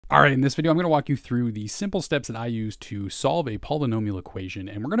All right, in this video, I'm going to walk you through the simple steps that I use to solve a polynomial equation,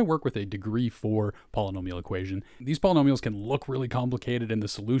 and we're going to work with a degree 4 polynomial equation. These polynomials can look really complicated and the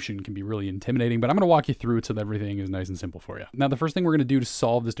solution can be really intimidating, but I'm going to walk you through it so that everything is nice and simple for you. Now, the first thing we're going to do to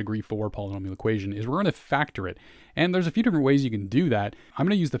solve this degree 4 polynomial equation is we're going to factor it, and there's a few different ways you can do that. I'm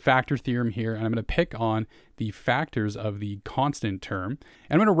going to use the factor theorem here, and I'm going to pick on the factors of the constant term,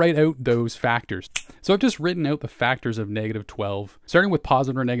 and I'm going to write out those factors. So I've just written out the factors of negative 12, starting with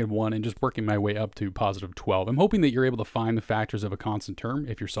positive or negative 1 and just working my way up to positive 12. I'm hoping that you're able to find the factors of a constant term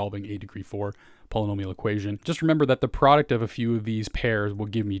if you're solving a degree 4 polynomial equation. Just remember that the product of a few of these pairs will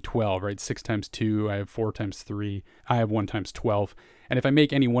give me 12, right? 6 times 2, I have 4 times 3, I have 1 times 12. And if I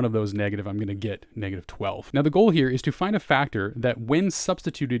make any one of those negative, I'm going to get negative 12. Now the goal here is to find a factor that when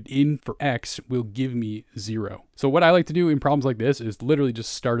substituted in for x will give me 0. So what I like to do in problems like this is literally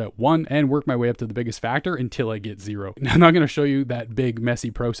just start at 1 and work my way up to the biggest factor until I get 0. Now I'm not going to show you that big messy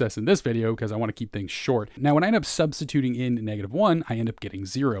process in this video because I want to keep things short. Now when I end up substituting in negative 1, I end up getting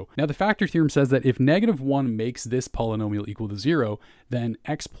 0. Now the factor theorem says that if negative 1 makes this polynomial equal to 0, then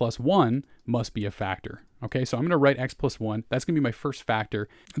x plus 1 must be a factor. Okay, so I'm going to write x plus 1. That's going to be my first factor.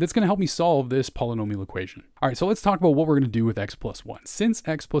 That's going to help me solve this polynomial equation. All right, so let's talk about what we're going to do with x plus 1. Since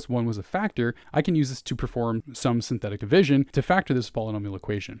x plus 1 was a factor, I can use this to perform some synthetic division to factor this polynomial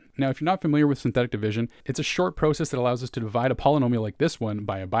equation. Now, if you're not familiar with synthetic division, it's a short process that allows us to divide a polynomial like this one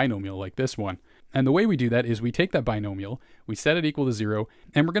by a binomial like this one. And the way we do that is we take that binomial, we set it equal to 0,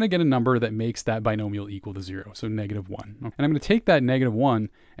 and we're going to get a number that makes that binomial equal to 0, so negative 1. And I'm going to take that negative 1,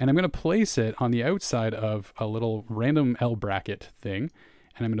 and I'm going to place it on the outside of a little random L bracket thing,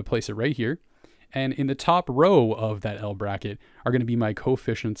 and I'm going to place it right here. And in the top row of that L bracket are going to be my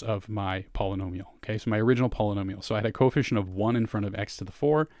coefficients of my polynomial, okay? So my original polynomial. So I had a coefficient of 1 in front of x to the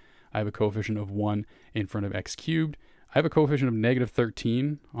 4. I have a coefficient of 1 in front of x cubed. I have a coefficient of negative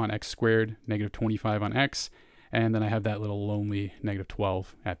 13 on x squared, negative 25 on x, and then I have that little lonely negative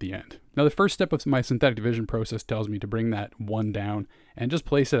 12 at the end. Now the first step of my synthetic division process tells me to bring that 1 down and just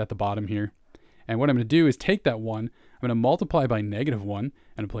place it at the bottom here. And what I'm going to do is take that 1, I'm going to multiply by negative 1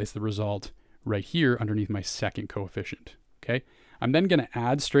 and place the result right here underneath my second coefficient. Okay, I'm then going to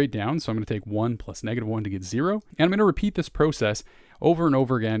add straight down, so I'm going to take 1 plus negative 1 to get 0, and I'm going to repeat this process over and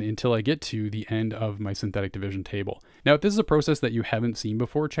over again until I get to the end of my synthetic division table. Now, if this is a process that you haven't seen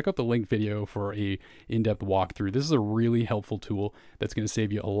before, check out the link video for a in-depth walkthrough. This is a really helpful tool that's going to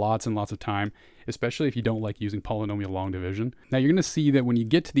save you lots and lots of time, especially if you don't like using polynomial long division. Now, you're going to see that when you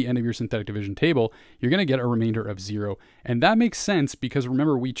get to the end of your synthetic division table, you're going to get a remainder of 0. And that makes sense because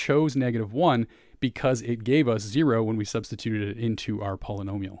remember, we chose negative 1 because it gave us 0 when we substituted it into our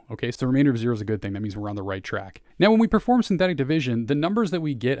polynomial. Okay, so the remainder of 0 is a good thing. That means we're on the right track. Now, when we perform synthetic division, the numbers that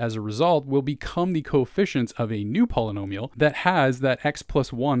we get as a result will become the coefficients of a new polynomial that has that x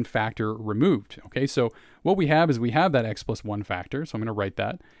plus 1 factor removed. Okay, so what we have is we have that x plus 1 factor, so I'm going to write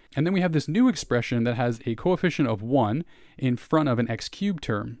that. And then we have this new expression that has a coefficient of 1 in front of an x cubed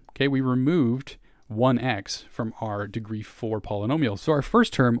term. Okay, we removed 1x from our degree 4 polynomial. So our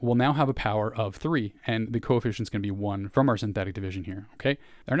first term will now have a power of 3, and the coefficient is going to be 1 from our synthetic division here, okay?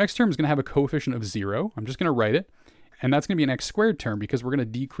 Our next term is going to have a coefficient of 0. I'm just going to write it, and that's going to be an x squared term because we're going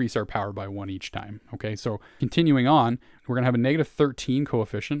to decrease our power by 1 each time, okay? So continuing on, we're going to have a negative 13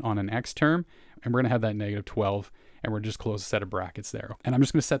 coefficient on an x term, and we're going to have that negative 12, and we're just close a set of brackets there. And I'm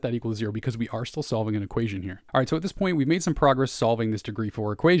just going to set that equal to 0 because we are still solving an equation here. All right, so at this point, we've made some progress solving this degree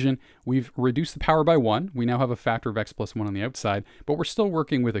 4 equation. We've reduced the power by 1. We now have a factor of x plus 1 on the outside, but we're still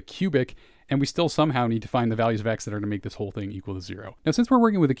working with a cubic, and we still somehow need to find the values of x that are going to make this whole thing equal to 0. Now, since we're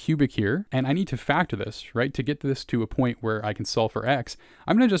working with a cubic here, and I need to factor this, right, to get this to a point where I can solve for x,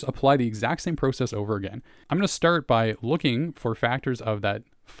 I'm going to just apply the exact same process over again. I'm going to start by looking for factors of that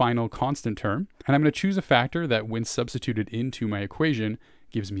final constant term, and I'm going to choose a factor that when substituted into my equation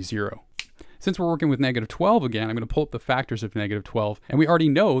gives me 0. Since we're working with negative 12 again, I'm going to pull up the factors of negative 12, and we already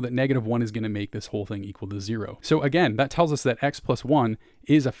know that negative 1 is going to make this whole thing equal to 0. So again, that tells us that x plus 1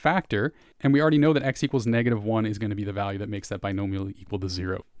 is a factor, and we already know that x equals negative 1 is going to be the value that makes that binomial equal to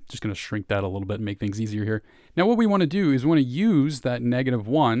 0. Just going to shrink that a little bit and make things easier here. Now what we want to do is we want to use that negative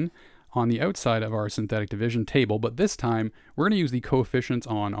 1 on the outside of our synthetic division table, but this time we're going to use the coefficients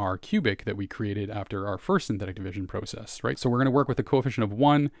on our cubic that we created after our first synthetic division process, right? So we're going to work with a coefficient of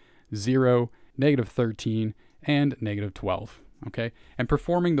 1, 0, negative 13, and negative 12, okay? And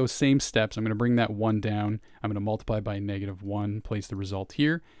performing those same steps, I'm going to bring that 1 down. I'm going to multiply by negative 1, place the result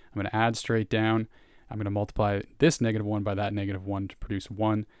here. I'm going to add straight down. I'm going to multiply this negative 1 by that negative 1 to produce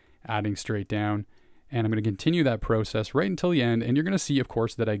 1, adding straight down. And I'm going to continue that process right until the end. And you're going to see, of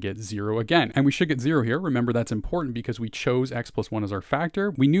course, that I get 0 again. And we should get 0 here. Remember, that's important because we chose x plus 1 as our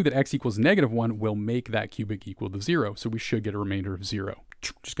factor. We knew that x equals -1 will make that cubic equal to 0. So we should get a remainder of 0.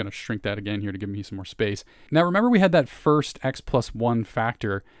 Just going to shrink that again here to give me some more space. Now, remember we had that first x plus 1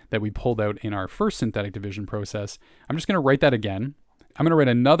 factor that we pulled out in our first synthetic division process. I'm just going to write that again. I'm going to write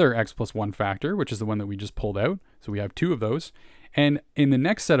another x plus 1 factor, which is the one that we just pulled out. So we have 2 of those. And in the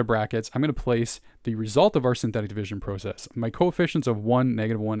next set of brackets, I'm going to place the result of our synthetic division process. My coefficients of 1,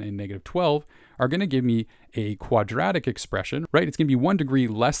 -1, and -12 are going to give me a quadratic expression, right? It's going to be 1 degree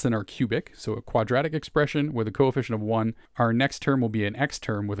less than our cubic. So a quadratic expression with a coefficient of 1. Our next term will be an x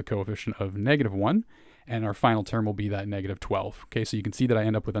term with a coefficient of -1. And our final term will be that -12. Okay, so you can see that I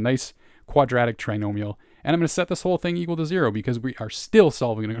end up with a nice quadratic trinomial. And I'm going to set this whole thing equal to 0 because we are still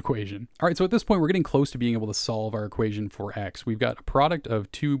solving an equation. All right, so at this point, we're getting close to being able to solve our equation for x. We've got a product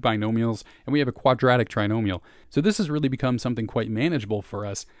of 2 binomials, and we have a quadratic trinomial. So this has really become something quite manageable for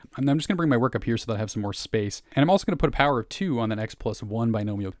us. And I'm just going to bring my work up here so that I have some more space. And I'm also going to put a power of 2 on that x plus 1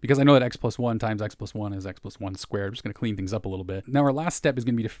 binomial because I know that x plus 1 times x plus 1 is x plus 1 squared. I'm just going to clean things up a little bit. Now, our last step is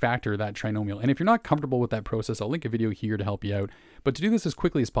going to be to factor that trinomial. And if you're not comfortable with that process, I'll link a video here to help you out. But to do this as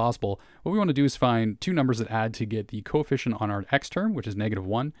quickly as possible, what we want to do is find 2 numbers that add to get the coefficient on our x term, which is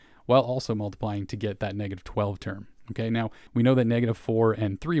 -1, while also multiplying to get that -12 term. Okay, now we know that -4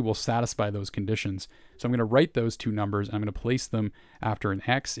 and 3 will satisfy those conditions. So I'm going to write those 2 numbers, and I'm going to place them after an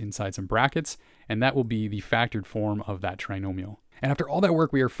x inside some brackets, and that will be the factored form of that trinomial. And after all that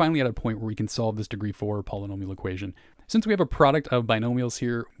work, we are finally at a point where we can solve this degree 4 polynomial equation. Since we have a product of binomials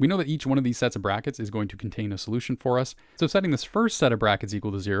here, we know that each one of these sets of brackets is going to contain a solution for us. So setting this first set of brackets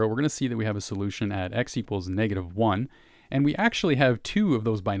equal to 0, we're going to see that we have a solution at x equals -1. And we actually have 2 of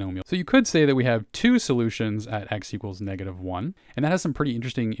those binomials. So you could say that we have 2 solutions at x equals -1. And that has some pretty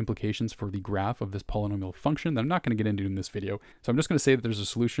interesting implications for the graph of this polynomial function that I'm not going to get into in this video. So I'm just going to say that there's a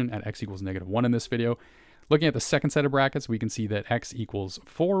solution at x equals -1 in this video. Looking at the second set of brackets, we can see that x equals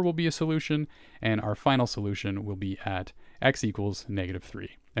 4 will be a solution, and our final solution will be at x equals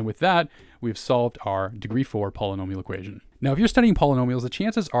 -3. And with that, we've solved our degree 4 polynomial equation. Now, if you're studying polynomials, the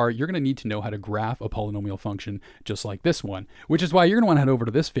chances are you're going to need to know how to graph a polynomial function just like this one, which is why you're going to want to head over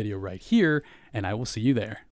to this video right here, and I will see you there.